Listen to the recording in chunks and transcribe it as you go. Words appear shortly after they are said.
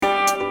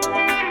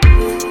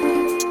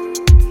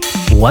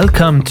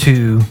Welcome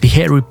to the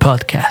Harry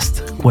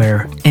Podcast,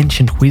 where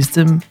ancient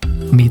wisdom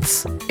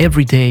meets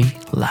everyday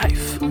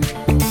life.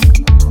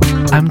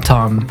 I'm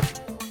Tom,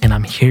 and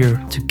I'm here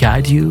to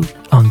guide you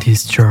on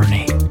this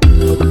journey.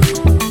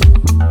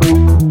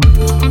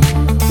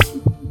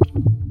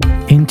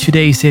 In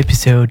today's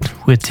episode,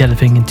 we're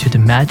delving into the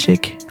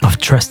magic of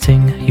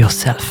trusting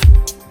yourself.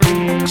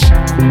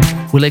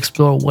 We'll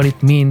explore what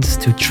it means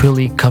to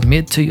truly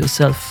commit to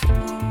yourself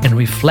and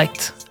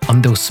reflect on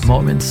those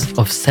moments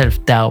of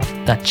self-doubt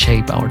that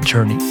shape our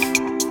journey.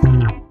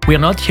 We are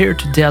not here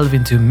to delve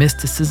into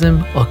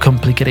mysticism or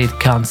complicated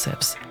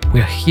concepts.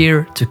 We are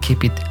here to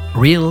keep it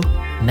real,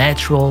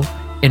 natural,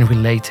 and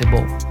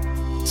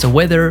relatable. So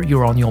whether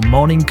you're on your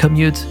morning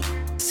commute,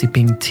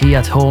 sipping tea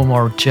at home,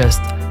 or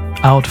just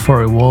out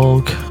for a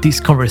walk, this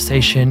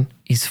conversation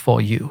is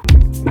for you.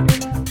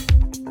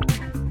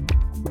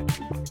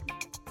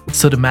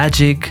 So the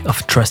magic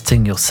of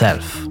trusting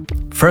yourself.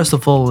 First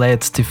of all,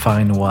 let's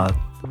define what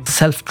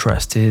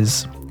self-trust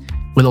is.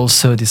 We'll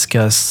also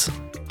discuss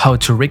how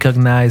to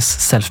recognize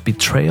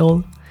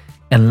self-betrayal.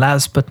 And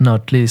last but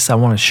not least, I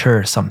want to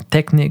share some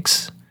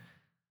techniques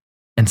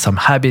and some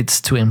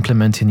habits to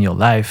implement in your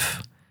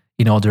life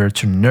in order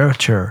to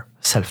nurture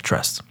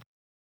self-trust.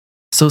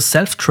 So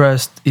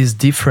self-trust is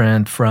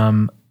different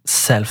from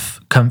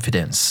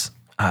self-confidence.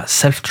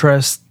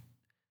 Self-trust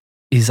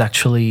is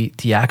actually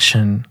the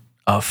action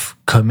of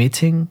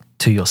committing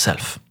to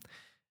yourself.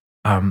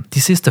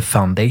 This is the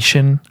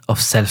foundation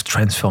of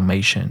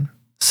self-transformation.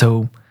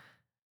 So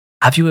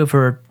have you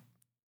ever,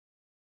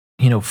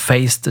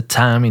 faced a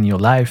time in your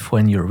life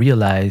when you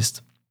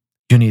realized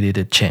you needed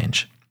a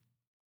change?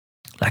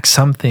 Like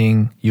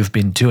something you've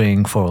been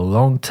doing for a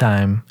long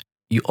time,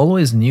 you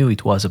always knew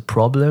it was a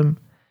problem,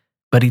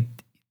 but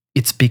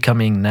it's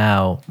becoming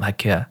now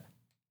like a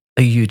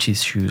huge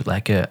issue,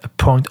 like a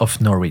point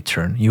of no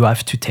return. You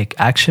have to take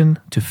action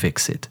to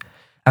fix it.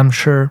 I'm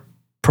sure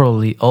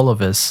probably all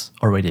of us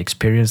already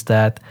experienced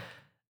that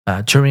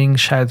during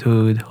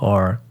childhood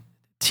or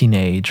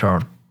teenage,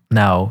 or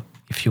now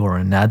if you are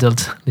an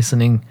adult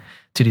listening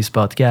to this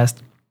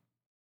podcast.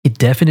 It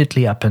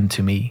definitely happened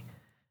to me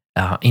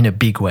in a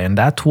big way. And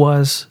that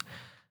was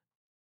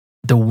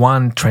the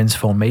one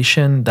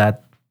transformation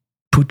that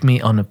put me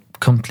on a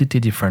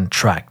completely different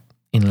track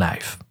in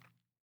life.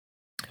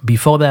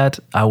 Before that,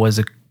 I was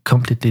a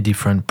completely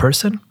different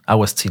person. I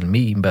was still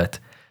me, but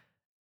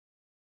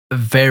a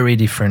very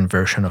different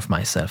version of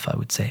myself, I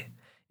would say.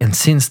 And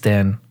since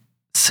then,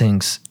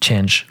 things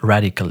changed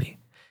radically.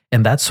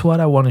 And that's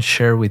what I want to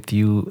share with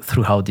you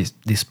throughout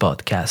this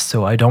podcast.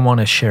 So I don't want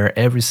to share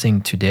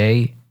everything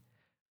today,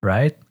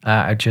 right?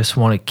 I just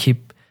want to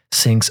keep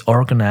things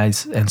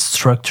organized and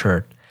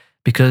structured,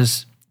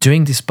 because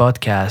during this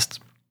podcast,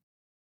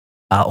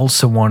 I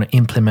also want to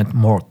implement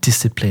more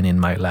discipline in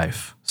my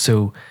life.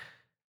 So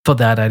for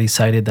that, I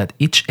decided that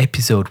each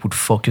episode would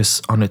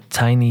focus on a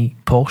tiny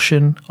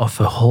portion of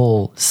a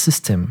whole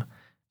system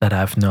that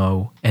I've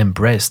now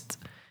embraced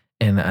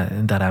and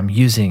that I'm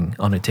using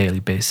on a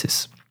daily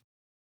basis.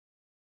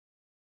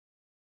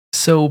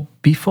 So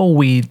before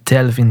we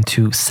delve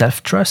into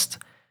self-trust,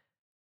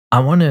 I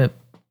want to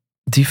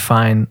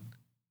define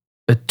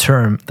a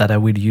term that I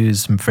will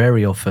use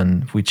very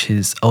often, which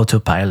is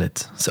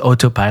autopilot. So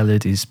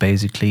autopilot is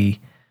basically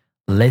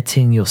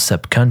letting your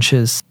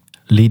subconscious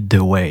lead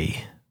the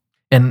way.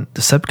 And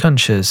the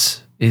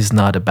subconscious is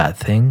not a bad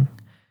thing.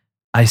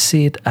 I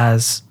see it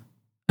as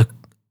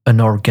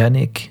an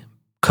organic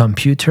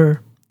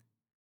computer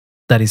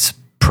that is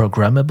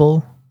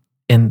programmable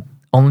and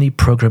only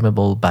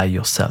programmable by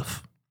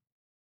yourself,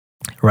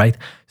 right?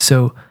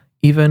 So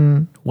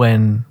even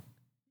when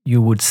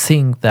you would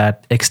think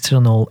that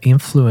external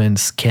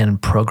influence can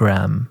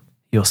program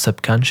your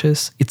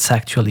subconscious, it's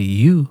actually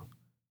you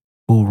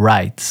who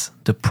writes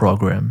the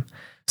program.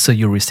 So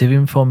you receive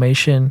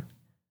information,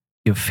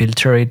 you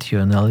filter it, you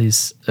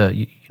analyze,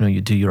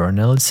 you do your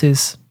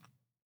analysis,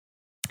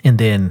 and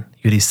then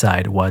you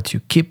decide what you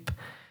keep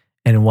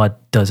and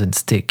what doesn't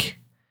stick,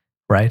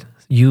 right?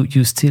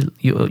 You're still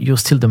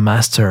the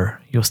master,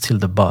 you're still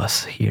the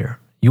boss here.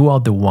 You are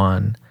the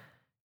one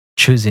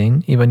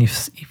choosing, even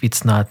if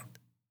it's not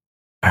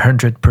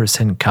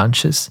 100%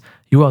 conscious,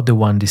 you are the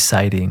one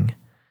deciding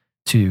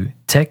to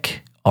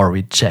take or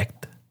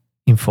reject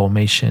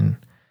information,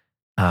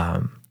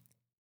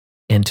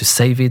 and to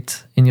save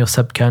it in your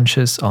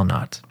subconscious or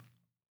not.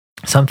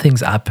 Some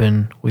things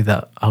happen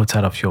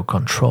outside of your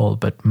control,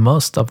 but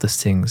most of the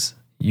things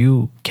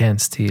you can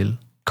still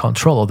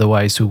control.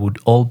 Otherwise, we would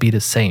all be the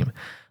same.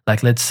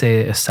 Like, let's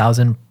say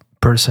 1,000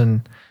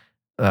 person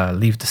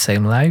live the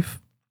same life,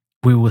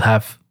 we would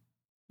have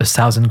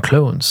 1,000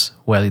 clones.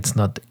 Well, it's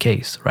not the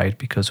case, right?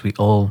 Because we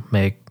all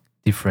make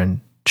different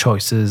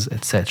choices,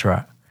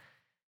 etc.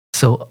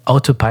 So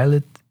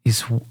autopilot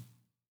is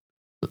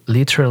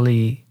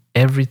literally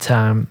every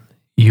time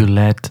you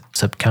let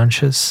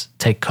subconscious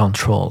take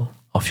control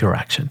of your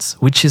actions,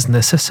 which is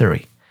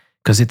necessary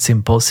because it's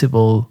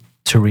impossible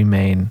to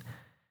remain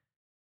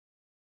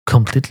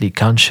completely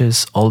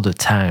conscious all the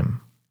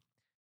time.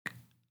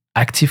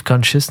 Active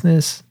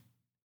consciousness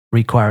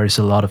requires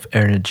a lot of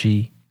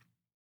energy,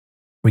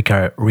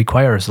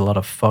 requires a lot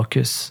of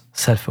focus,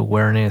 self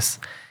awareness.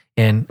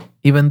 And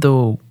even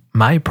though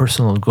my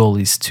personal goal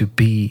is to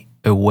be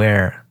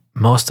aware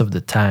most of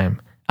the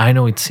time, I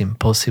know it's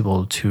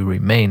impossible to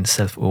remain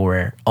self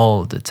aware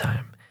all the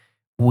time.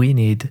 We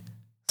need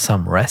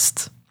some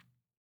rest.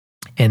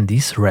 And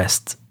this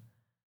rest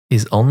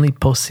is only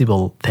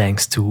possible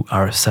thanks to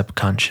our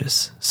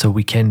subconscious. So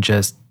we can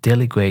just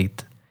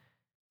delegate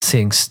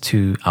things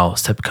to our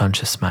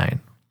subconscious mind,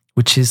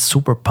 which is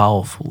super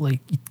powerful. Like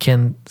it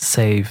can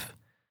save,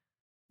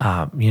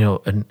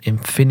 an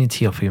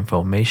infinity of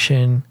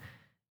information,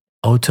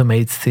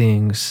 automate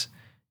things,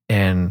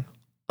 and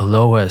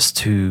allow us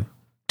to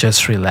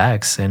just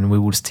relax. And we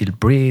will still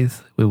breathe.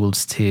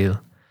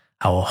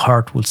 Our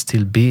heart will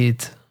still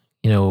beat.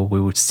 We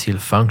would still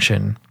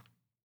function.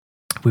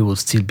 We will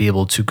still be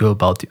able to go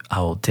about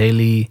our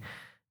daily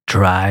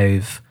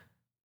drive,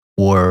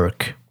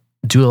 work,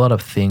 do a lot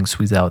of things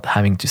without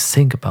having to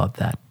think about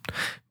that.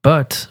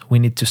 But we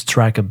need to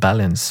strike a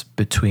balance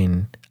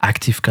between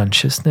active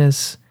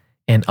consciousness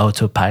and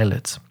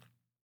autopilot.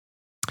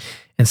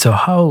 And so,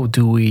 how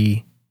do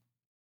we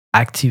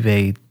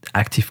activate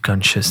active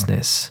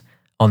consciousness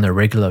on a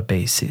regular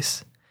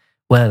basis?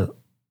 Well,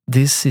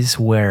 this is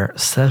where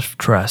self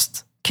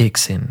trust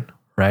kicks in,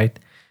 right?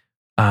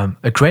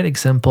 A great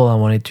example I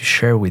wanted to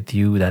share with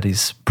you that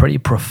is pretty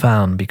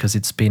profound because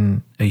it's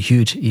been a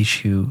huge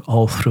issue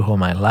all through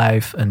my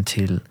life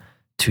until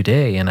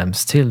today. And I'm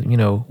still,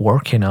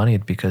 working on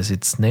it because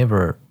it's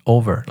never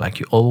over. Like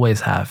you always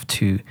have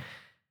to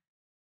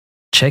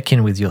check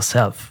in with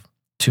yourself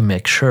to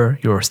make sure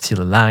you're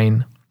still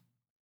aligned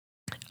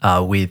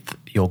with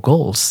your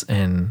goals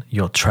and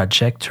your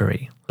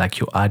trajectory, like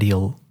your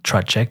ideal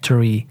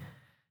trajectory.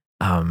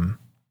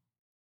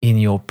 In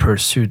your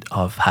pursuit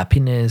of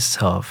happiness,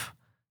 of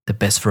the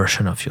best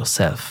version of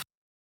yourself.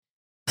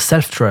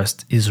 Self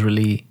trust is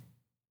really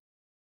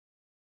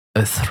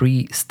a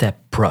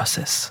 3-step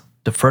process.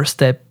 The first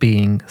step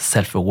being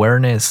self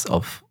awareness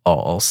of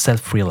or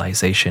self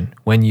realization,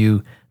 when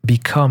you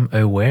become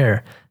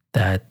aware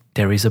that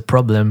there is a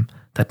problem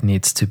that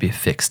needs to be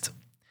fixed.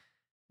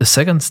 The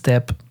second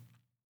step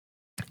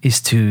is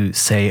to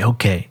say,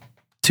 okay,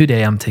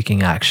 today I'm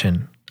taking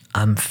action,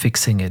 I'm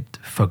fixing it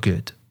for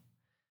good.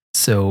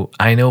 So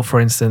I know,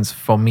 for instance,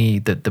 for me,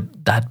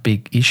 that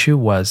big issue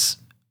was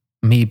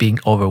me being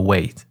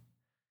overweight,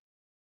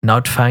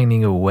 not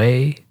finding a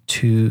way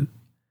to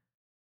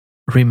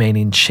remain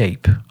in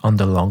shape on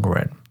the long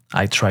run.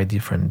 I tried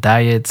different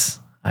diets,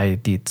 I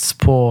did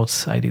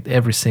sports, I did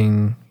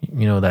everything,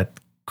 that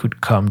could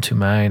come to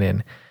mind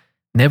and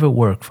never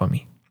worked for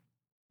me.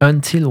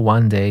 Until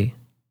one day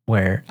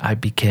where I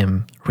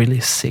became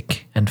really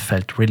sick and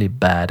felt really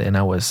bad and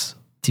I was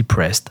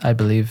depressed, I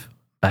believe,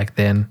 back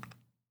then.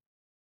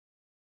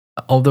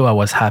 Although I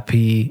was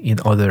happy in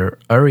other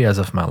areas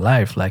of my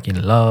life, like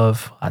in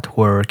love, at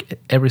work,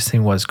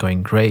 everything was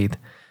going great,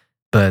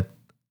 but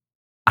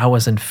I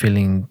wasn't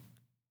feeling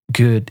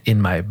good in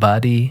my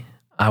body.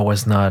 I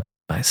was not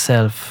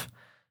myself.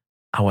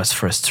 I was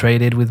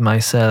frustrated with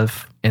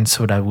myself. And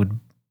so that would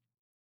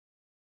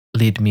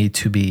lead me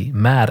to be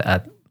mad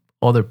at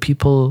other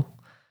people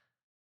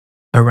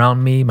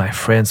around me, my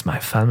friends, my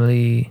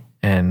family,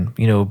 and,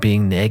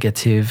 being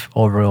negative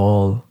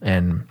overall.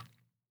 And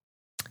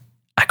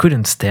I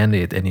couldn't stand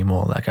it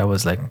anymore. Like I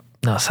was like,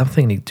 no,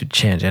 something needs to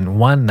change. And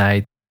one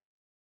night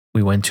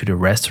we went to the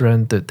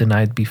restaurant the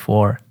night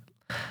before.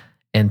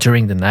 And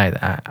during the night,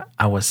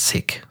 I was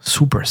sick,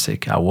 super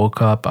sick. I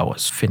woke up, I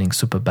was feeling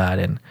super bad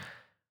and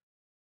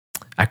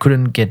I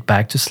couldn't get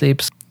back to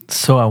sleep.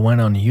 So I went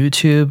on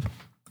YouTube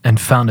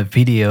and found a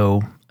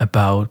video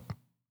about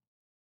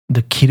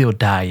the keto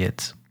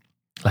diet,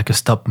 like a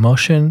stop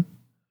motion,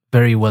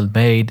 very well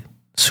made,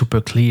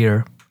 super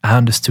clear. I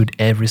understood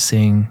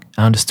everything.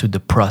 I understood the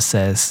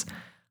process,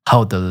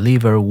 how the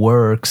liver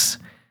works,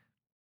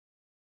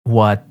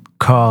 what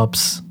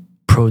carbs,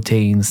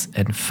 proteins,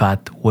 and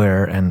fat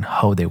were, and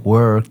how they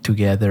work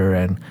together,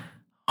 and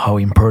how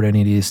important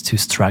it is to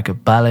strike a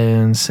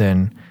balance,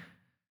 and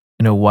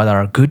what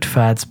are good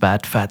fats,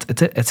 bad fats,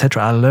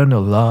 etc. I learned a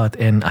lot,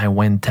 and I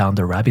went down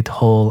the rabbit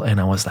hole, and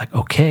I was like,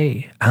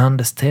 okay, I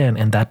understand,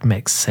 and that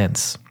makes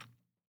sense.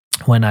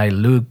 When I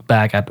look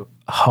back at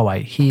how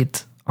I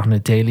eat on a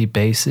daily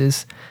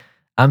basis,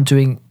 I'm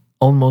doing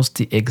almost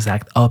the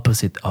exact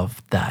opposite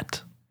of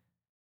that.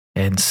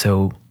 And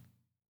so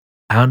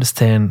I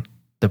understand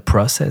the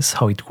process,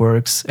 how it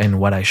works, and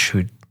what I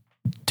should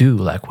do,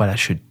 like what I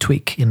should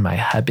tweak in my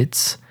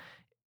habits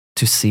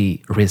to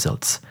see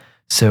results.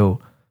 So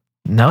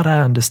now that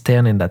I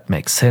understand and that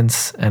makes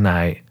sense, and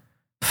I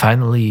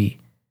finally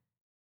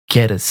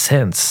get a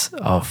sense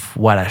of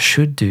what I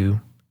should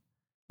do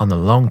on the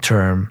long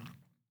term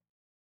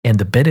and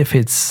the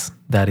benefits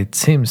that it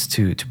seems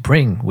to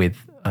bring with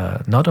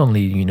not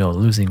only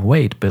losing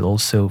weight but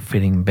also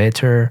feeling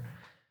better,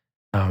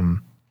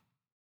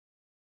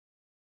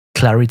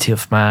 clarity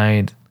of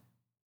mind,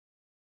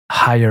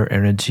 higher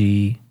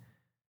energy,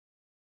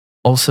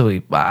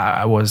 Also,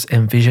 I was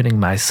envisioning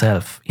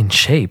myself in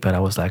shape, and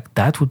I was like,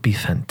 that would be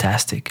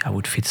fantastic. I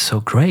would feel so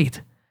great.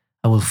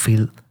 I will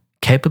feel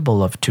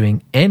capable of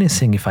doing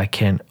anything if I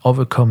can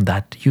overcome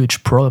that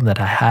huge problem that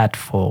I had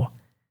for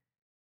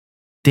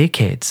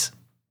decades,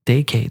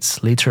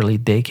 decades, literally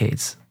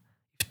decades.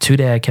 If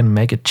today I can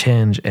make a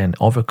change and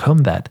overcome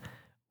that,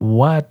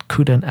 what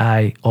couldn't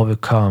I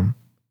overcome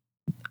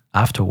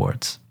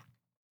afterwards?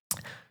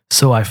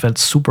 So I felt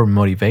super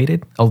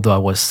motivated, although I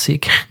was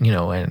sick,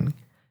 and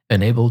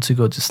unable to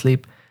go to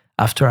sleep.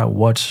 After I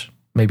watched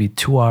maybe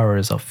 2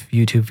 hours of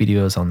YouTube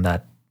videos on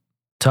that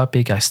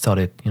topic, I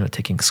started,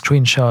 taking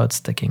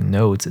screenshots, taking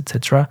notes,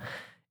 etc.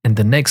 And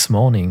the next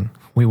morning,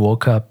 we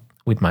woke up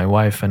with my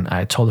wife, and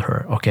I told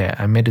her, "Okay,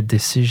 I made a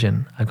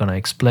decision. I'm gonna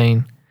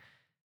explain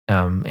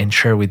and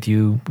share with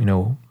you,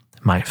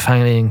 my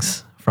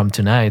findings from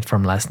tonight,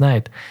 from last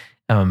night,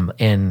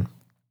 and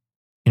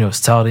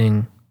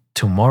starting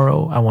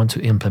tomorrow, I want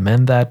to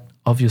implement that.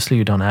 Obviously,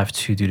 you don't have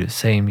to do the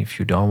same if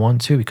you don't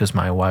want to, because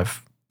my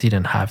wife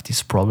didn't have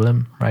this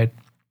problem, right?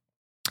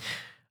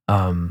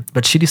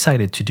 But she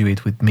decided to do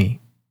it with me.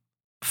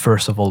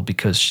 First of all,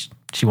 because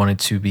she wanted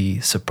to be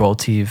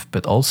supportive,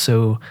 but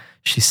also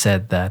she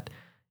said that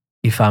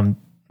if I'm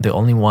the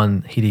only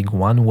one eating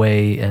one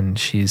way and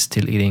she's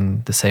still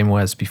eating the same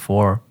way as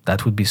before,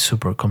 that would be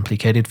super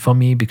complicated for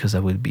me because I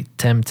would be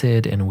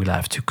tempted and we'll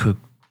have to cook,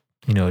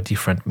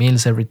 different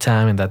meals every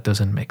time, and that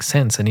doesn't make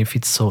sense. And if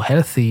it's so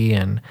healthy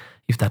and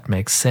if that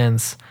makes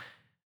sense,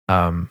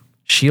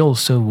 she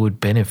also would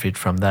benefit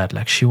from that.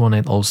 Like she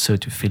wanted also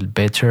to feel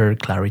better,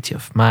 clarity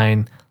of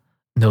mind,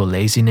 no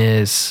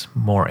laziness,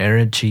 more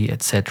energy,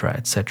 etc.,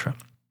 etc.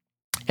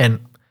 And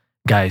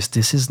guys,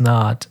 this is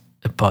not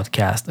a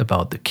podcast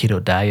about the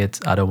keto diet.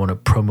 I don't want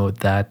to promote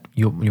that.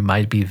 You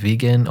might be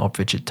vegan or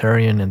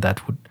vegetarian, and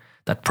that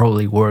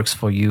probably works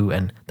for you,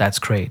 and that's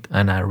great.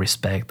 And I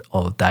respect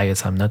all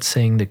diets. I'm not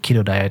saying the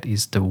keto diet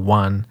is the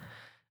one.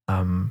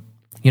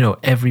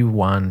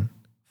 Everyone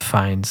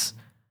finds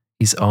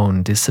his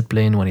own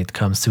discipline when it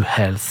comes to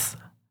health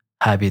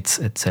habits,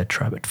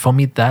 etc. But for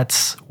me,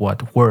 that's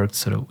what worked.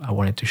 So I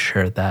wanted to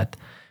share that.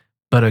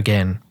 But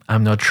again,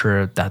 I'm not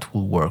sure that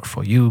will work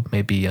for you.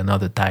 Maybe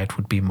another diet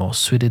would be more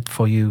suited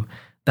for you.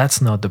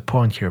 That's not the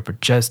point here, but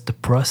just the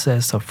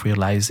process of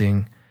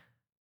realizing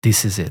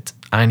this is it.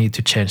 I need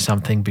to change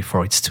something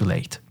before it's too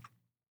late.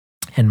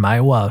 And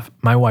my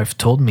wife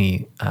told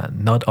me,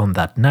 not on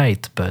that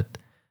night, but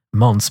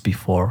months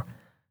before,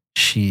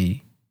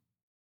 she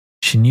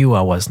she knew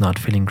I was not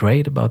feeling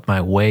great about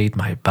my weight,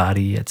 my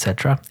body,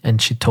 etc.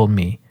 And she told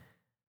me,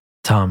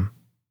 "Tom,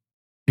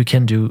 you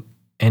can do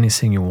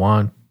anything you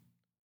want.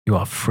 You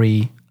are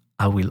free.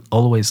 I will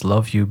always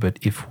love you. But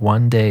if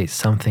one day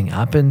something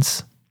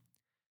happens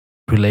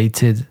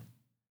related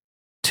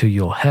to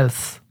your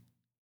health,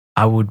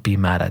 I would be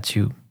mad at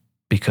you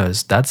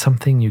because that's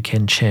something you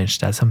can change.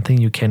 That's something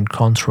you can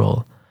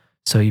control.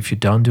 So if you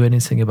don't do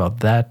anything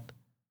about that,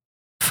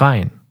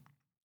 fine.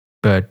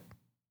 But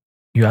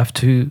you have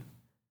to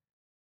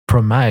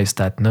promise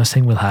that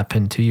nothing will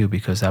happen to you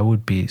because I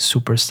would be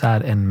super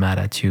sad and mad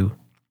at you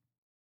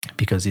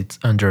because it's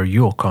under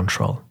your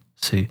control.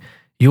 So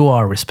you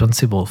are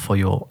responsible for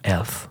your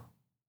health.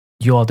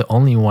 You are the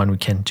only one who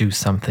can do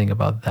something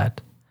about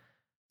that.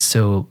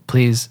 So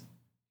please,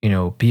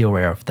 be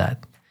aware of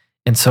that."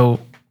 And so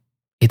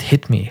it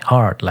hit me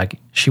hard. Like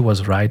she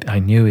was right. I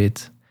knew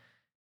it.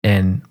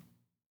 And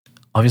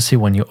obviously,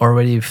 when you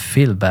already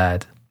feel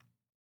bad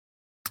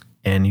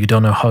and you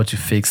don't know how to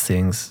fix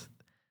things,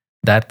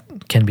 that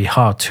can be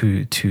hard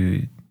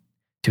to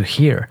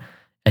hear.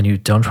 And you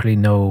don't really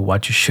know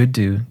what you should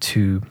do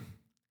to,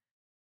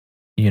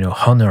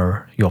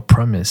 honor your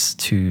promise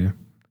to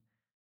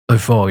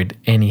avoid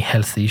any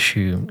health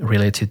issue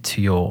related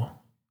to your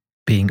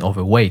being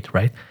overweight,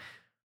 right?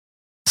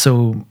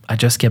 So I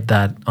just kept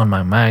that on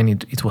my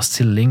mind. It was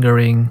still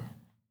lingering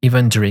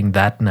even during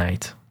that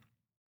night.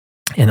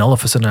 And all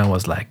of a sudden I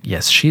was like,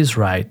 yes, she's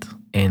right.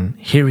 And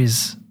here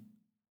is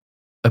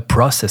a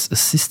process, a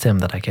system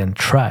that I can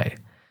try.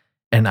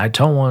 And I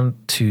don't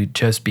want to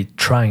just be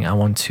trying. I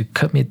want to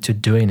commit to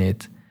doing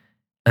it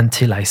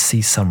until I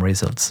see some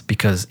results.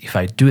 Because if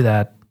I do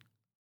that,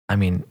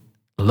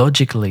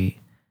 logically,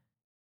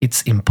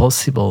 it's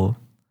impossible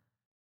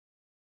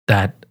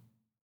that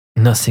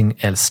nothing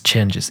else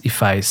changes.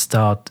 If I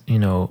start,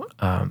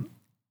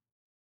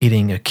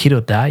 eating a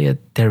keto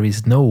diet, there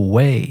is no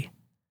way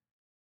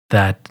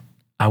that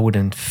I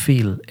wouldn't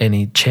feel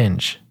any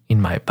change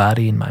in my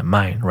body, in my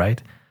mind,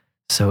 right?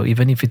 So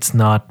even if it's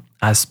not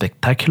as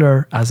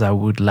spectacular as I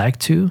would like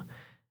to,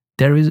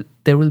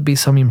 there will be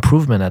some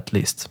improvement at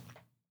least.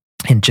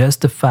 And just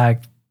the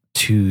fact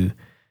to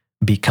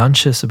be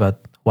conscious about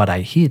what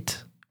I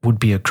eat would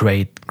be a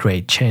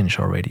great change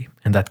already.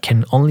 And that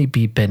can only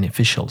be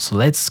beneficial. So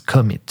let's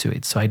commit to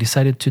it. So I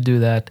decided to do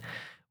that.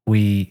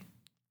 We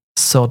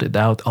sorted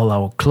out all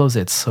our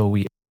closets. So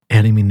we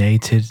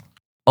eliminated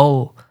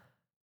all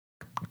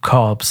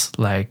carbs,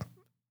 like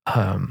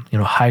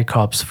high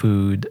carbs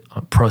food,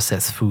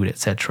 processed food,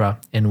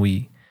 etc. And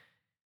we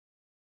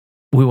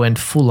we went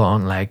full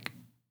on like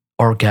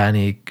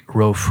organic,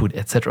 raw food,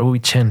 etc. We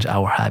changed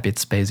our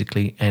habits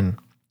basically, and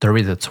the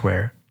results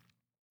were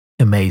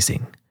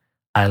amazing.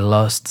 I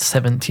lost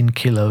 17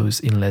 kilos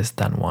in less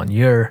than 1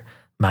 year.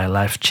 My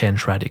life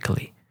changed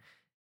radically.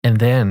 And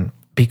then,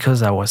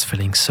 because I was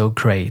feeling so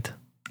great,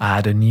 I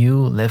had a new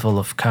level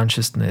of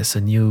consciousness,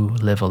 a new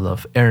level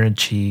of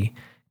energy,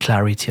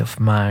 clarity of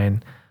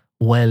mind,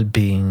 well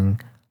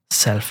being,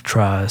 self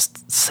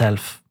trust,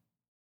 self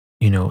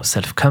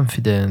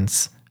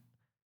confidence.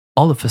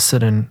 All of a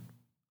sudden,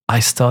 I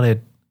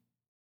started,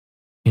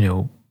 you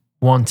know,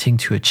 wanting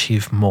to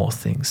achieve more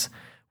things.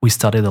 We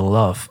started a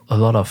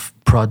lot of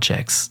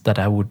projects that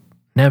I would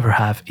never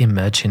have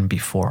imagined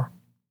before.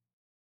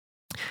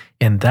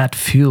 And that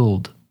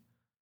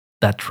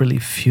really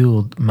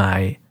fueled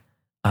my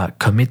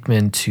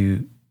commitment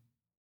to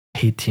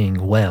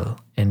eating well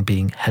and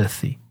being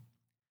healthy.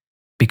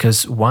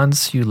 Because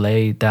once you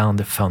lay down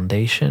the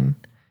foundation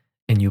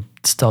and you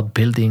start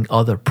building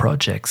other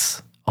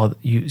projects, or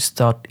you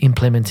start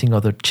implementing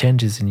other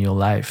changes in your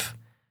life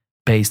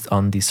based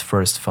on this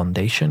first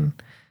foundation,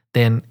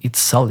 then it's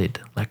solid,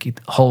 like it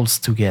holds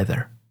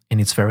together, and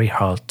it's very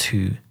hard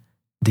to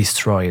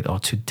destroy it or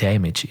to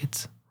damage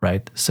it,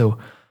 right? So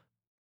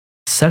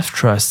self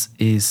trust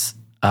is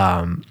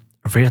a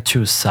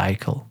virtuous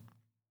cycle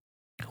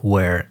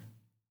where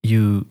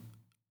you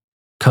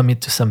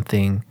commit to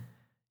something,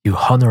 you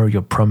honor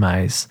your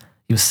promise,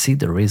 you see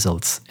the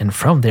results, and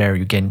from there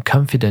you gain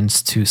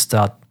confidence to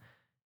start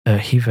a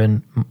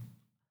even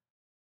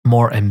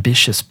more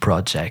ambitious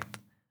project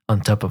on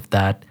top of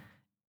that,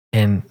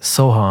 and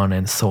so on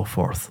and so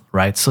forth,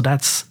 right? So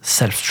that's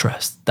self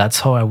trust. That's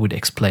how I would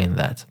explain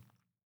that.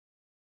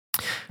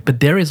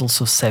 But there is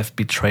also self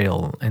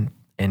betrayal,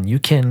 and you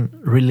can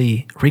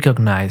really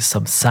recognize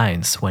some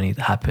signs when it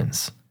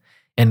happens.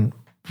 And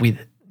with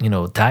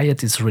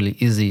diet is really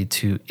easy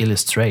to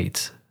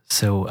illustrate.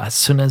 So as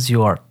soon as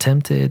you are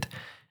tempted,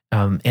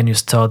 and you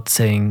start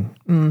saying,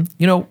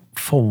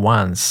 for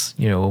once,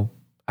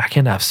 I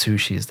can have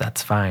sushis,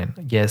 that's fine.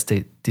 Yes,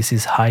 this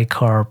is high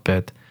carb,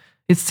 but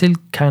it's still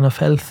kind of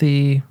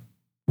healthy.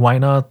 Why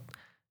not?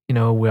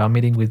 We are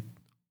meeting with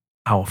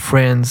our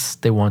friends,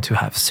 they want to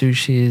have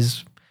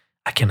sushis.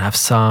 I can have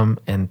some,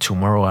 and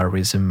tomorrow I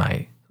resume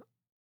my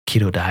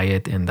keto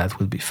diet, and that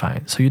will be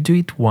fine. So you do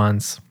it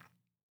once,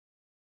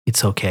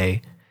 it's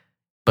okay.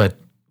 But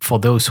for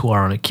those who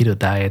are on a keto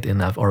diet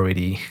and have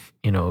already,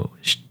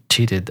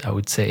 cheated, I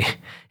would say,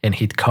 and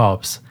hit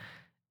carbs,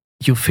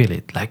 you feel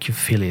it. Like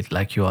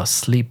you are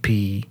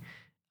sleepy.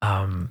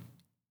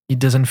 It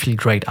doesn't feel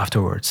great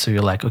afterwards. So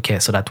you're like, okay,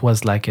 so that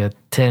was like a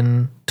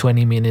 10,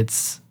 20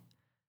 minutes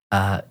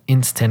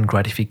instant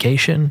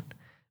gratification.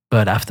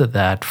 But after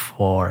that,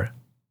 for a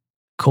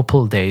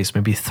couple days,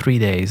 maybe 3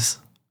 days,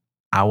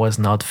 I was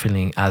not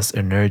feeling as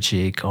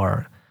energetic,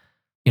 or,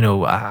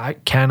 I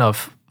kind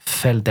of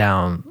fell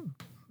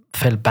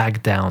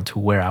back down to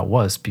where I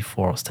was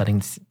before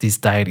starting this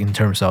diet in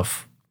terms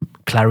of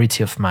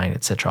clarity of mind,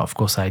 etc. Of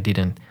course, I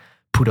didn't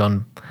put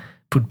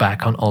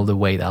back on all the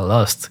weight I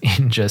lost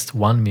in just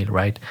one meal,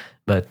 right?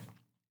 But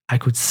I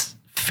could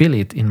feel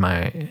it in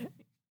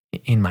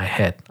my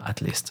head,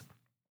 at least.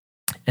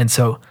 And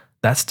so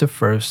that's the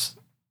first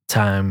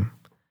time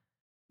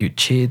you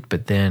cheat.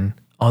 But then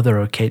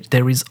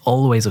there is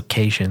always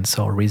occasions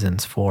or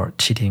reasons for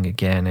cheating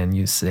again. And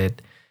you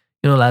said,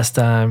 last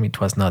time it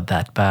was not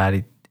that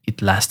bad.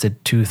 It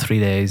lasted 2-3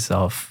 days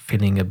of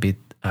feeling a bit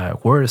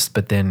worse,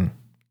 but then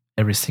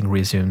everything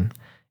resumed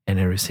and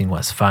everything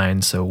was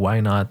fine. So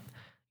why not?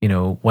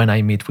 When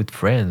I meet with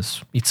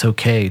friends, it's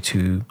okay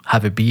to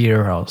have a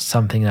beer or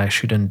something I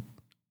shouldn't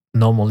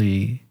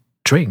normally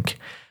drink.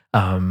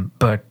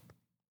 But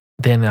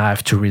then I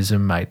have to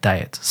resume my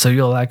diet. So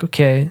you're like,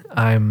 okay,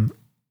 I'm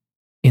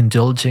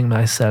indulging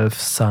myself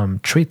some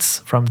treats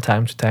from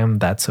time to time.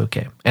 That's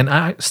okay. And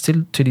I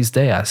still, to this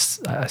day, I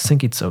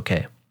think it's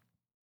okay.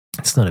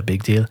 It's not a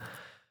big deal.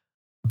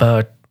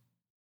 But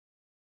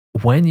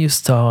when you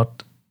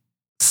start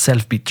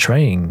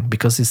self-betraying,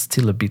 because it's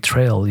still a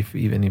betrayal,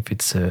 even if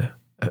it's a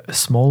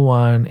small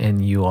one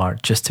and you are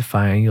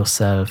justifying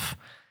yourself,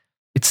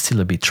 it's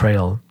still a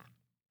betrayal.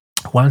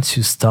 Once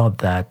you start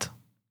that,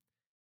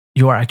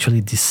 you are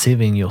actually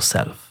deceiving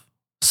yourself.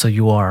 So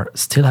you are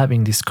still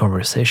having this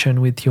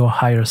conversation with your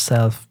higher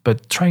self,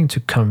 but trying to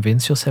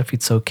convince yourself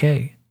it's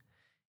okay.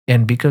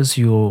 And because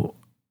you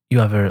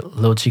have a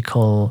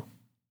logical,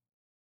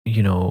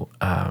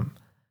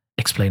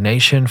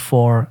 explanation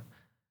for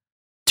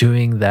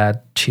doing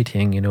that,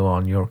 cheating,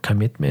 on your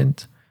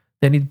commitment,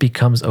 then it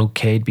becomes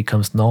okay, it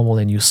becomes normal,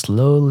 and you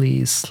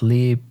slowly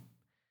slip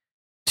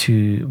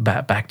to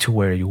back to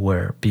where you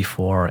were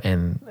before,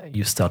 and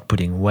you start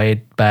putting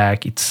weight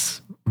back.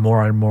 It's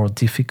more and more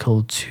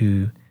difficult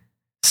to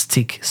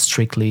stick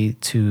strictly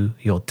to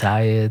your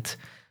diet,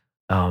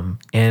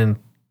 and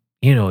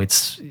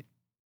it's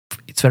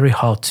very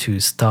hard to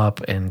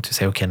stop and to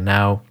say, okay,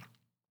 now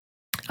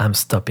I'm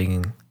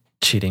stopping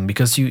cheating,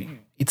 because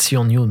it's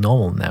your new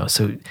normal now.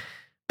 So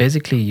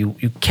basically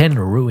you can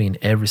ruin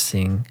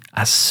everything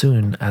as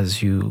soon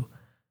as you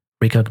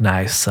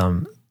recognize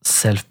some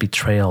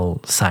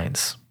self-betrayal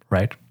signs,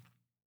 right?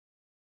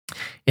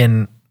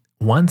 And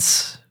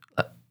once,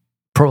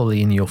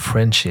 probably in your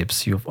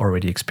friendships, you've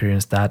already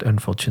experienced that.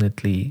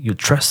 Unfortunately, you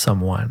trust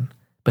someone,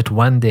 but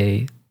one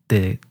day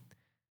they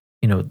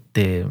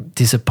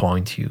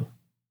disappoint you,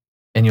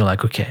 and you're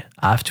like, okay,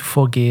 I have to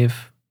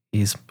forgive.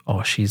 He's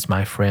or she's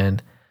my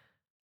friend.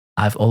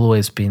 I've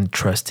always been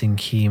trusting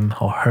him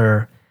or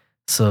her,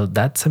 so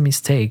that's a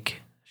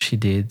mistake she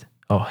did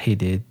or he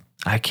did.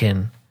 I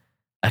can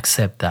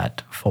accept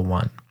that for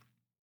one.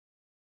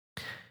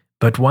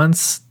 But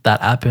once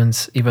that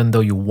happens, even though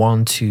you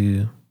want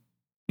to,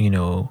 you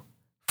know,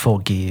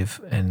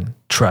 forgive and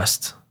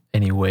trust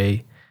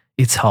anyway,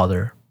 it's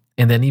harder.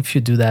 And then if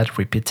you do that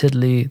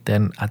repeatedly,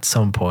 then at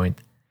some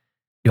point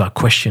you are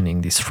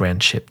questioning this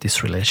friendship,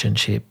 this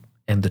relationship,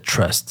 and the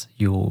trust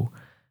you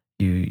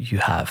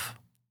have,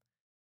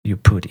 you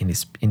put in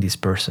this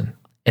person.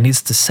 And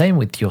it's the same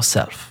with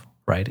yourself,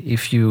 right?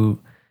 If you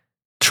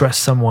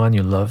trust someone,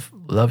 you love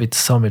it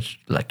so much,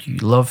 like you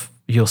love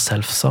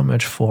yourself so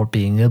much for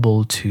being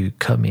able to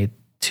commit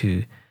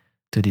to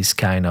this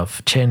kind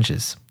of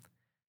changes,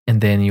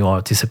 and then you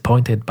are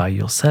disappointed by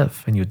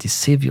yourself and you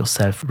deceive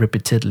yourself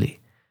repeatedly,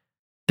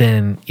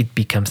 then it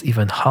becomes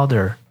even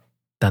harder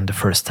than the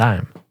first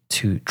time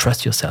to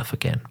trust yourself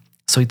again.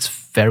 So it's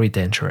very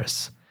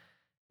dangerous.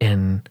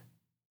 And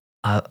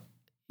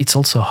it's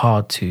also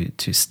hard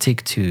to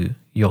stick to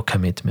your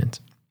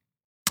commitment.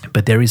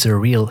 But there is a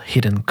real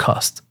hidden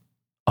cost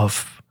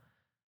of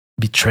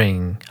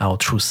betraying our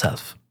true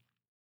self.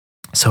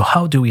 So,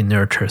 how do we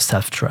nurture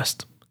self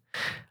trust?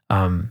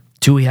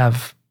 Do we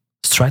have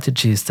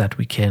strategies that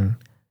we can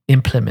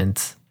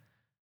implement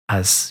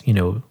as,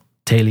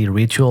 daily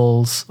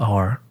rituals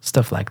or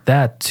stuff like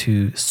that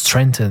to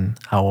strengthen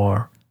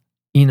our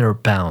inner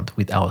bond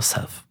with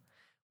ourselves?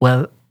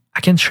 Well,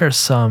 I can share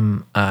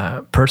some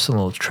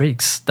personal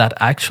tricks that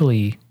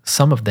actually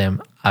some of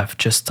them I've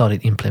just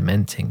started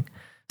implementing,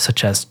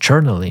 such as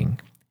journaling.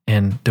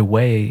 And the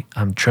way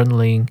I'm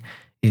journaling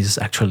is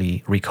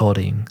actually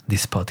recording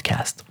this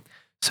podcast.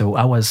 So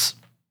I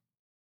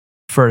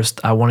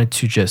wanted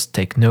to just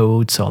take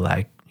notes or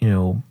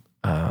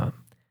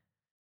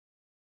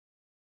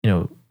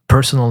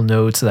personal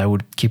notes that I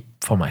would keep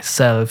for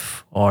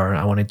myself, or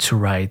I wanted to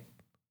write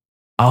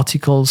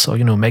articles or,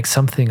 make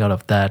something out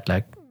of that,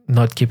 like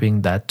not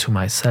keeping that to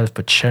myself,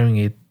 but sharing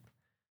it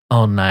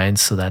online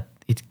so that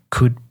it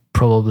could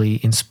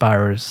probably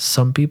inspire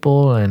some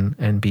people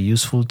and be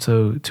useful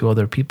to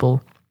other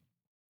people.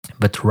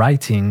 But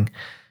writing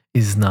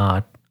is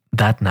not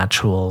that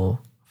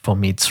natural for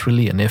me. It's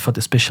really an effort,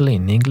 especially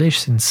in English,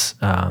 since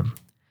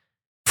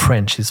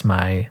French is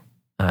my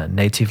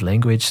native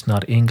language,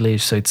 not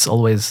English. So it's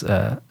always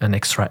an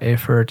extra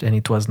effort, and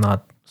it was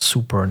not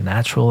super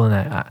natural.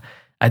 And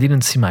I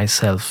didn't see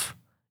myself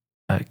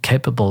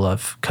capable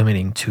of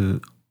committing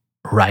to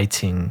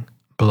writing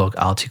blog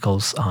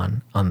articles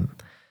on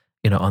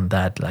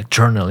that. Like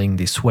journaling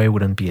this way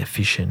wouldn't be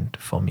efficient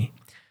for me.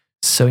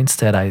 So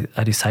instead,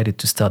 I decided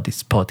to start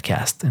this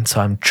podcast. And so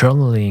I'm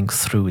journaling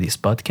through this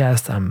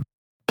podcast. I'm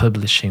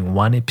publishing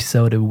one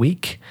episode a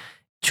week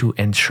to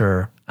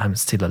ensure I'm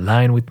still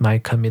aligned with my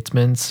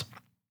commitments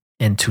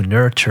and to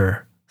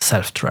nurture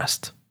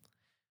self-trust,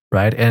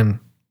 right? And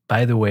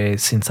by the way,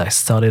 since I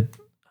started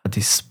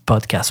this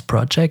podcast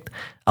project,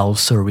 I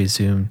also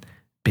resumed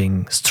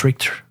being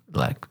strict,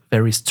 like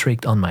very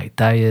strict on my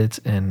diet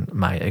and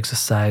my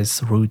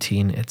exercise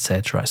routine,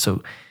 etc.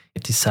 So I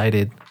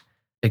decided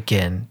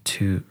again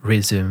to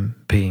resume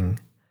being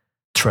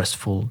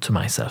trustful to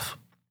myself.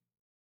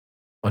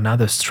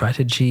 Another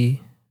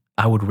strategy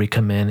I would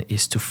recommend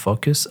is to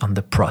focus on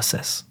the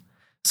process.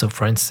 So,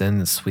 for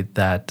instance, with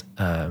that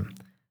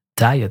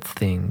diet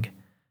thing,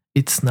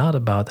 it's not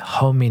about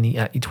how many,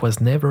 it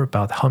was never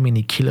about how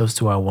many kilos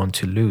do I want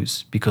to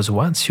lose, because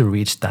once you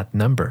reach that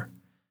number,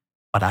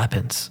 what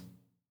happens?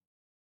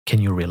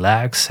 Can you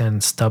relax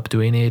and stop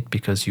doing it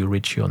because you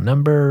reach your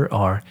number?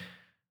 Or,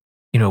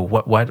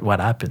 what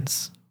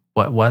happens?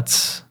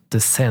 What's the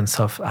sense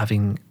of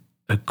having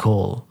a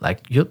goal?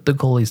 Like the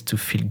goal is to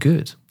feel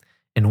good.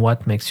 And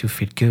what makes you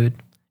feel good?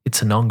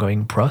 It's an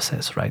ongoing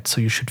process, right? So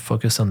you should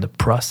focus on the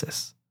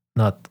process,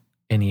 not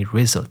any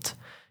result.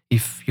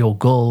 If your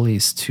goal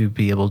is to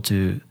be able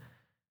to,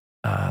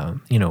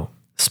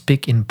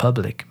 speak in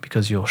public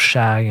because you're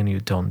shy and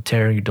you don't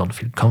dare, you don't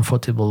feel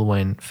comfortable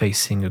when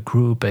facing a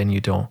group, and you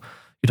don't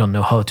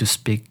know how to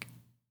speak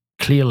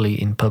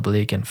clearly in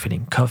public and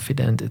feeling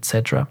confident,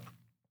 etc.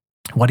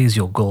 What is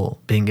your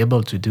goal? Being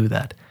able to do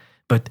that.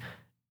 But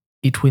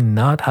it will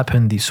not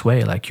happen this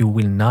way. Like you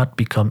will not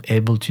become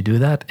able to do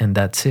that, and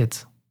that's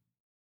it.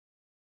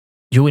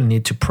 You will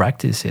need to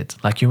practice it.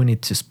 Like you will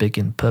need to speak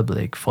in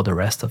public for the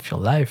rest of your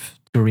life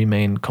to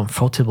remain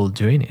comfortable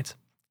doing it.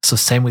 So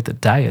same with the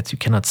diet. You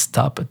cannot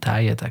stop a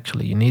diet,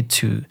 actually. You need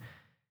to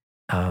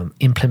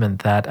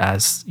implement that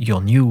as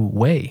your new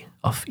way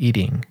of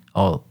eating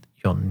or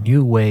your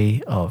new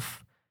way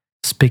of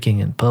speaking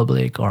in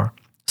public. Or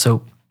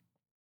so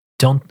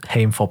don't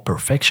aim for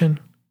perfection.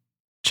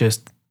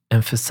 Just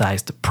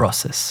emphasize the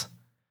process,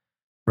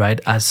 right?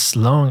 As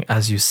long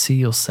as you see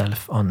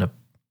yourself on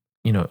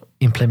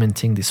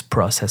implementing this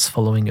process,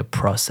 following a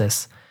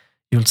process,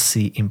 you'll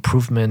see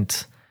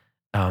improvement,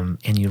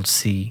 and you'll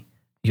see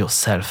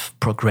yourself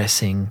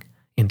progressing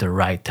in the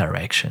right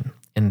direction.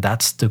 And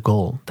that's the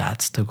goal.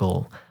 That's the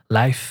goal.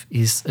 Life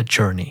is a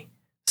journey.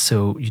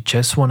 So you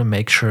just want to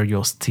make sure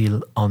you're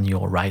still on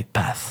your right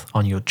path,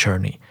 on your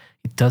journey.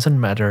 It doesn't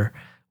matter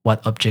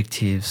what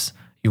objectives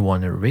you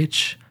want to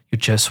reach. You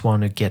just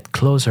want to get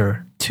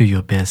closer to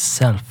your best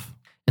self.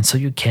 And so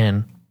you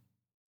can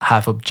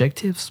have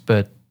objectives,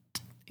 but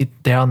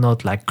they are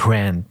not like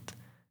grand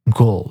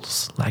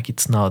goals. Like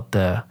it's not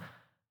the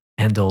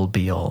end all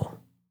be all,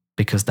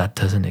 because that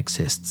doesn't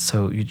exist.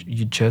 So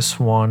you just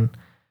want,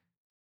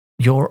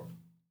 your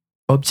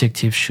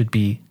objective should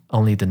be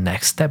only the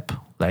next step.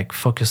 Like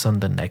focus on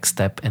the next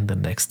step and the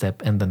next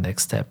step and the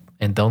next step.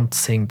 And don't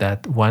think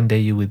that one day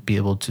you will be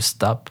able to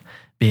stop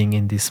being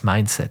in this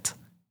mindset.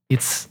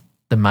 It's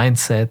the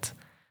mindset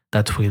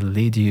that will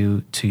lead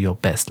you to your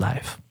best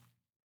life.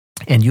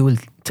 And you will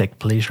take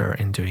pleasure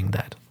in doing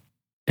that.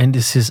 And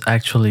this is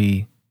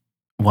actually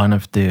one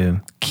of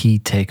the key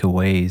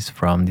takeaways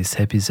from this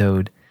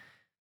episode.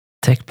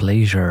 Take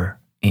pleasure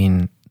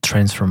in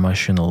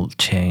transformational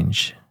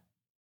change.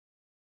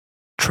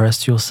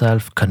 Trust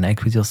yourself,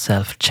 connect with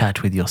yourself,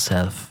 chat with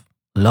yourself,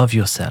 love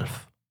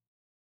yourself,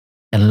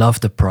 and love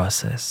the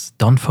process.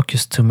 Don't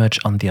focus too much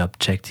on the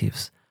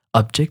objectives.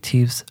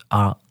 Objectives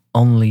are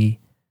only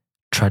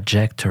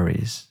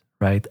trajectories,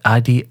 right?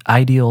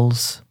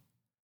 Ideals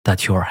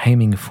that you are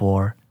aiming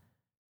for,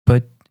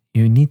 but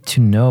you need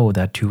to know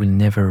that you will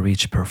never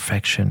reach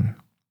perfection.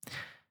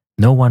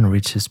 No one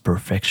reaches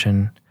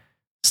perfection.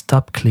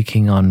 Stop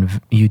clicking on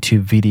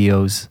YouTube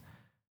videos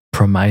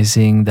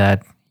promising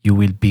that you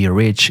will be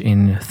rich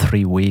in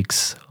 3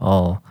 weeks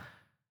or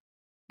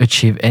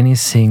achieve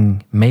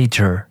anything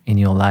major in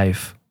your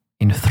life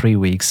in 3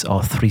 weeks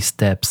or 3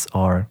 steps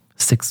or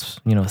 6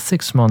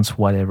 months,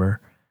 whatever.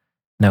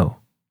 No,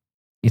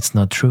 it's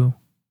not true.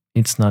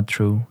 It's not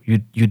true.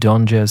 You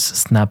don't just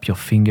snap your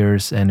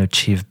fingers and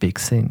achieve big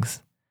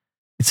things.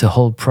 It's a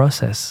whole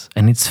process,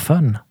 and it's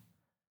fun,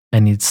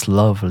 and it's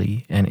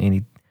lovely,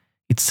 and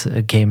it's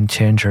a game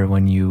changer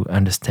when you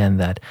understand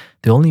that.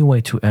 The only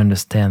way to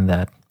understand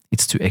that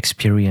is to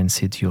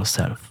experience it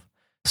yourself.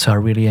 So I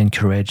really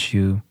encourage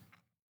you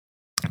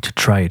to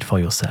try it for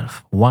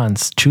yourself.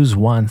 Choose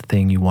one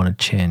thing you want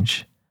to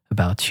change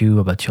about you,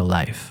 about your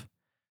life.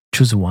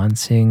 Choose one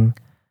thing.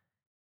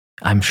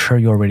 I'm sure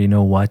you already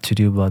know what to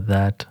do about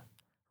that.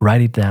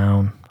 Write it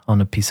down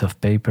on a piece of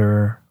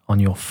paper, on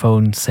your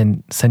phone.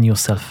 Send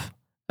yourself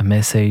a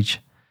message.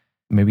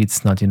 Maybe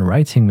it's not in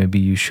writing. Maybe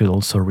you should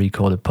also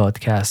record a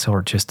podcast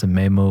or just a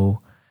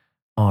memo.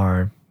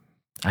 Or,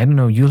 I don't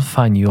know, you'll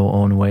find your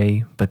own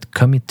way, but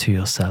commit to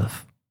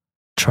yourself.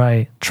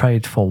 Try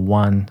it for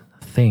one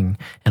thing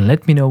and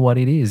let me know what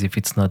it is if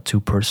it's not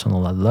too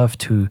personal. I'd love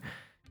to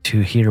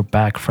hear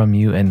back from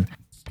you and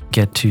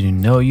get to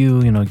know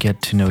you,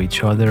 get to know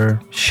each other,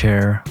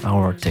 share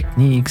our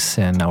techniques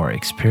and our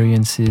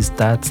experiences.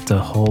 That's the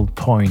whole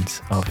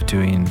point of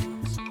doing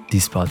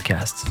these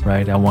podcasts,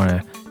 right? I want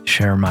to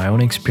share my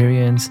own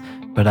experience,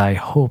 but I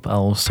hope I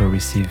also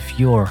receive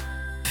your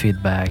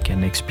feedback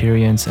and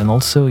experience. And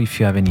also, if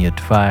you have any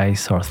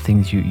advice or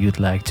things you'd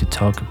like to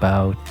talk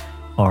about,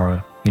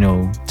 or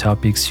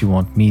topics you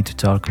want me to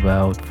talk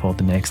about for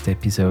the next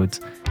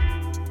episodes,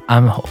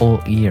 I'm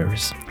all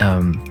ears.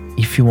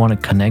 If you want to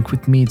connect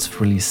with me,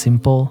 it's really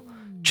simple.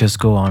 Just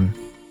go on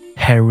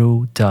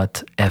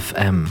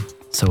heru.fm.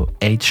 So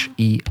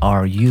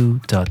heru.fm,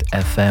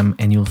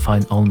 and you'll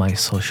find all my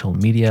social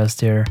medias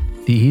there.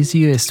 The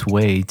easiest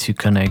way to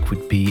connect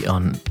would be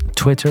on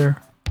Twitter,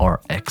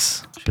 or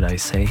X, should I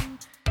say.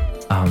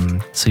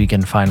 So you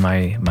can find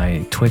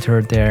my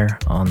Twitter there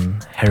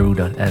on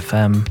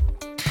heru.fm.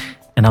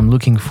 And I'm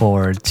looking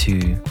forward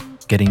to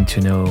getting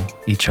to know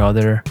each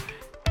other.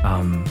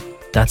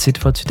 That's it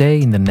for today.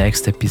 In the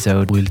next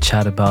episode, we'll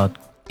chat about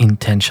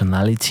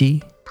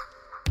intentionality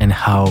and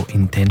how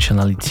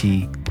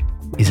intentionality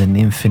is an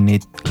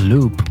infinite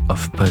loop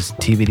of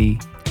positivity.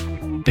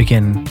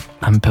 Again,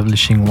 I'm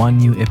publishing one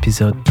new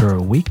episode per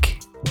week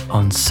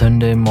on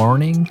Sunday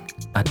morning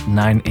at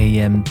 9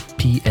 a.m.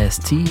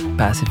 PST,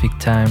 Pacific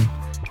time.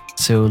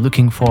 So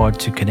looking forward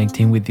to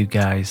connecting with you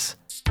guys.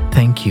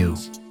 Thank you.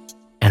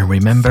 And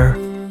remember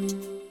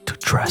to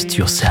trust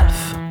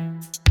yourself.